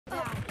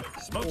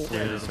Wait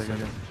a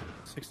second.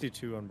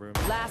 62 on Broom.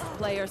 Last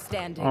player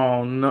standing.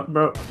 Oh no,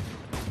 bro.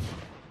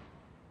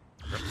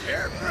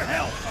 Prepare for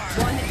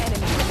hellfire. One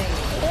enemy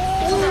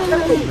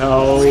remaining. No.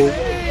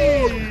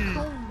 Oh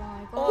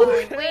my god.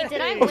 Wait,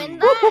 did I win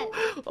that?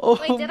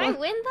 Wait, did I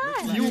win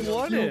that? You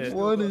won it. You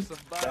won it.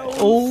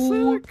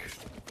 Oh.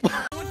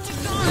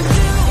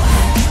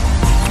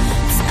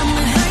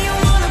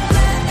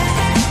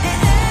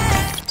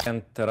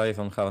 And arrive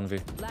on Heaven V.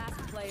 Last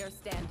player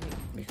standing.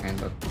 Behind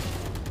that.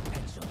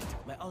 Action.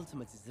 My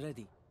ultimate is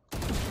ready.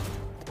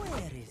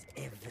 Where is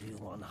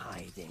everyone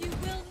hiding? You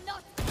will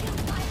not kill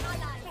my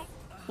ally.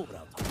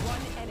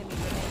 One enemy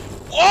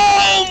remaining.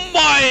 Oh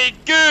my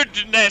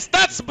goodness!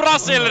 That's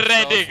Brazil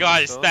ready,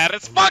 guys. There,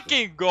 let's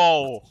fucking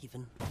go.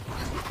 Even.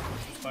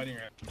 Fighting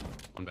right.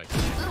 One back.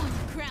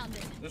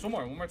 Grounded. There's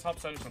one more top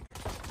side or something.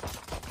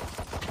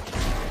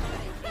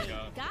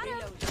 Got him.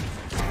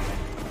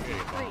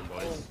 Come on,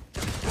 boys.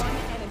 One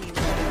enemy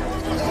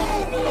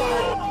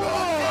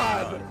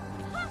remaining.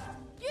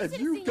 And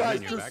you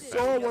guys just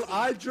saw what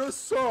I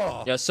just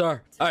saw. Yes,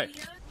 sir. Alright.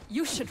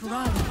 You should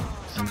run.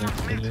 Can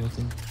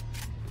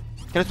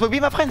I be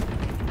my friend?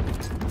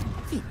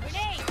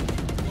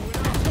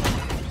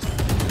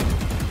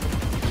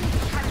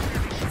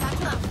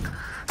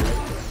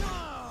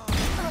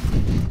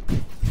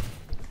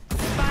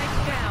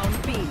 Spike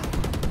down B.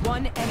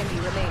 One enemy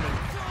remaining.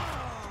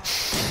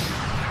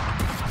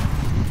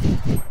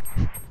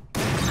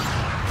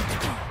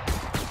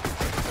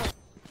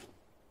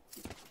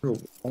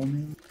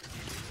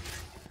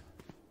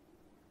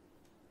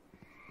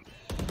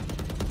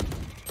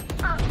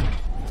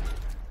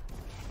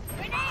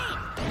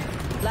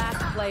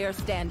 Last player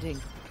standing.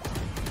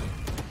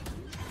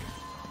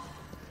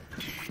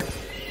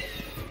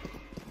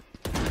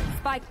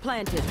 Spike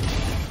planted.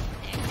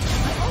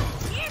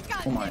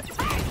 Oh my.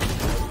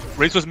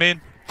 Race was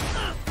main.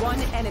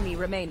 One enemy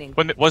remaining.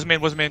 Was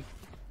main. One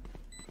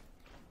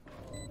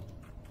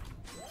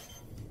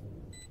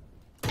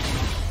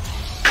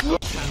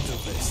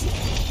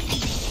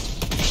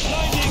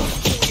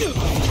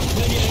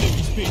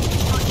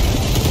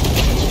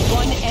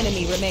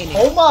enemy remaining.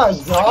 Oh my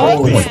god!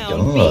 Oh my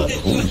god.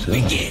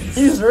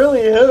 He's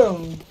really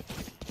him.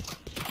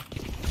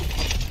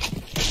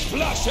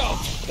 Flash out.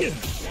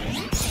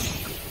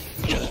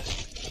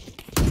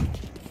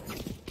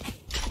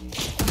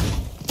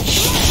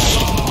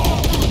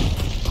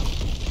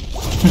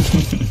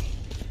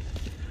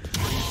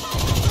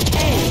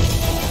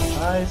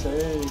 Nice,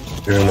 hey.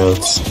 Your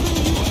notes.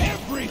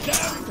 Every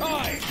damn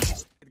time.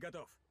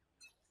 Готов.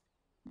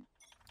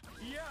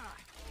 Я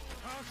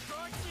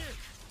охотник.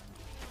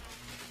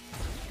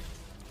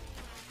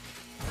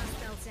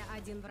 Остался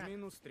один враг.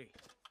 Минус 3.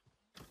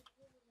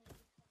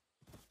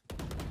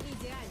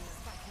 Идеально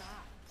спать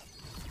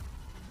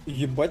на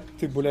Ебать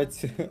ты,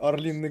 блять,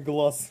 орлиный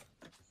глаз.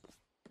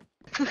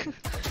 I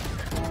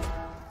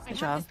have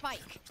the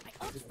spike. My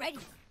ult is ready.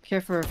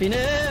 Here for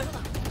Phoenix.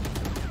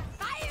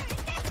 Fire in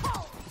this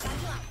hole.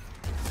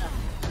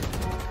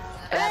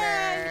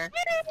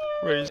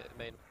 Raise.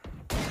 Main.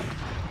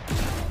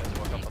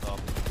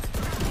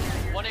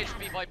 One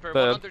HP Viper,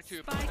 Bad. one under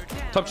two.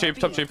 Top shape.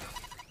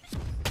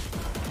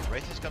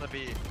 Race is gonna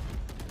be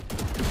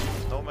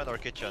snowman or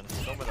kitchen.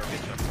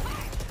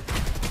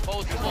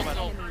 Both snowman.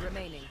 Enemy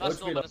remaining. Last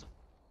snowman is...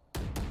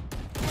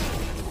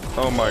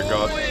 Oh my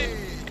god.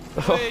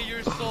 Hey,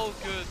 you're so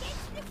good.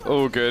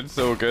 Oh good,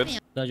 so good.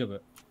 大丈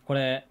夫。こ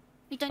れ、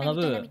見といない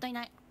見といない見とい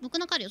ない。僕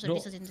のカリよそれ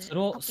リサ全然。ス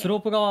ロー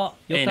プ側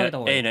寄ってあげた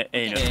方がいい。ね。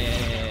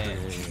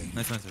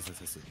ナイス。ち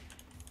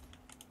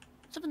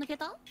ょっと抜け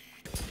た？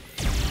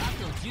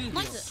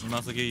ナイス。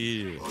今す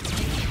ぎ。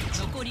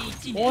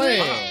おい。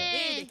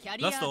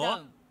ラス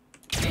ト？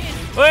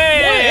お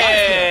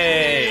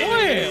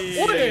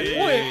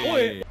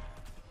い。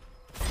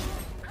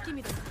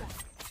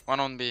One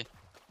on B.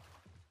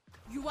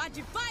 You are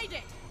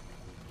divided.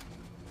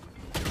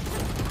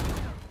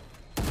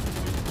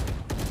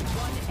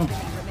 One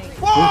enemy remaining.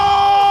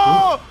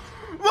 Whoa!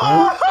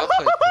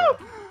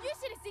 You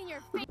should have seen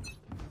your face.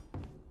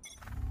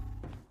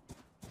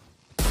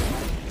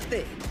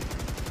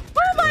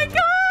 Oh my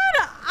god!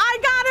 I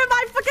got him!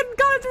 I fucking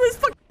got into his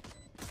fuck.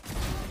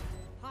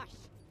 Hush.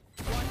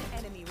 One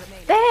enemy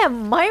remaining.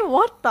 Damn,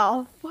 what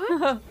the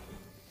fuck?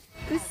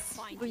 This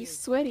is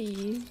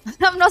sweaty.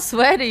 I'm not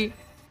sweaty.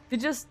 It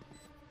just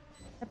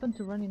happened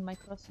to run in my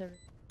crosshair.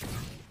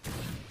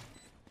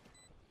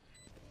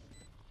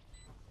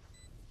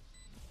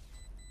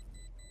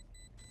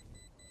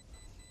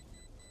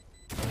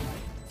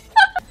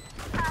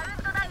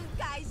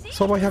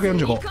 Soba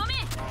 145.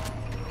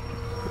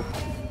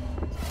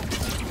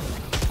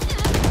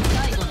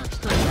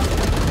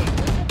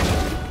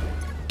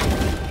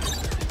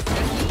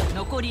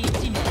 残り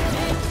1名。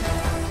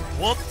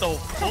 What the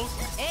fuck?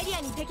 エリ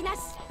アに敵なし。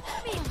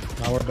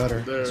 Now we're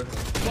better.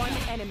 One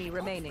enemy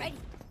remaining.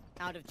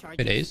 Out of charge.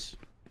 It is.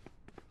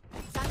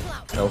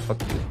 No,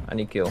 fuck you. I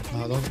need kill.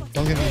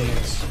 Don't give me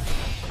this.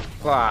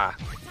 Ah.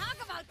 Talk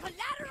about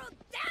collateral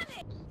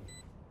damage.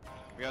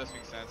 We gotta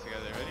swing stance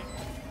together, ready?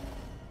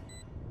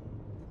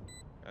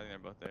 I think they're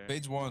both there.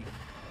 Page 1.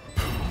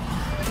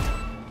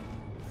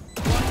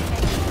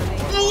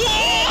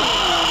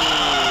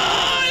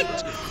 What?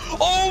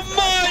 Oh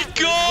my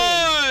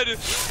god!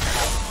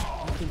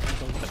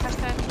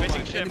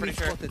 Waiting shit, pretty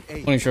sure.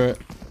 Only short.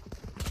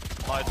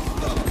 Wide.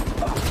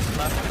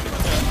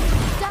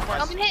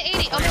 I'm gonna hit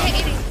 80. I'm gonna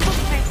hit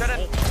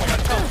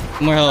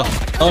 80. More hell.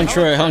 Hell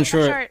short. Hell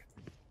short.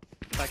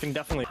 I can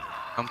definitely.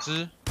 2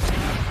只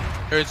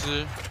，2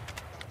只。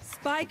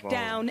 Spike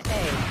down A.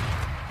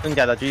 真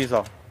假的举起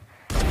手。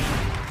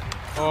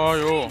哎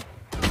呦！ One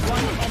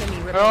enemy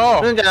哎 remaining.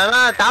 呦！真假的？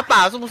那打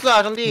靶是不是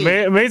啊，兄弟？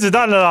没子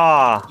弹了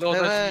啦！漏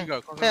在第一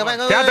个，快快！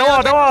等下等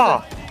我等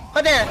我！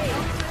快点！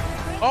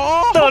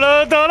哦！得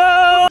了得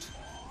了！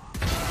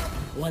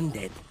 One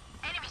dead.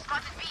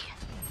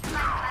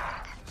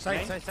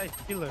 Side,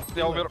 killer.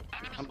 Я уберу.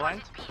 I'm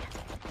blind.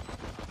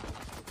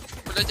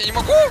 Блять, я не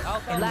могу!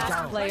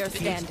 Last player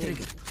standing.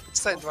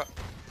 Сайт 2.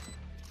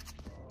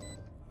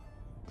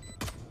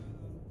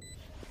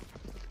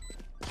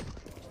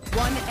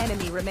 One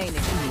enemy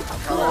remaining.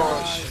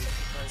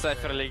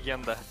 Сайфер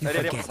легенда.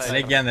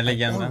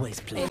 Легенда.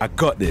 I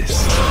got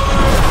this.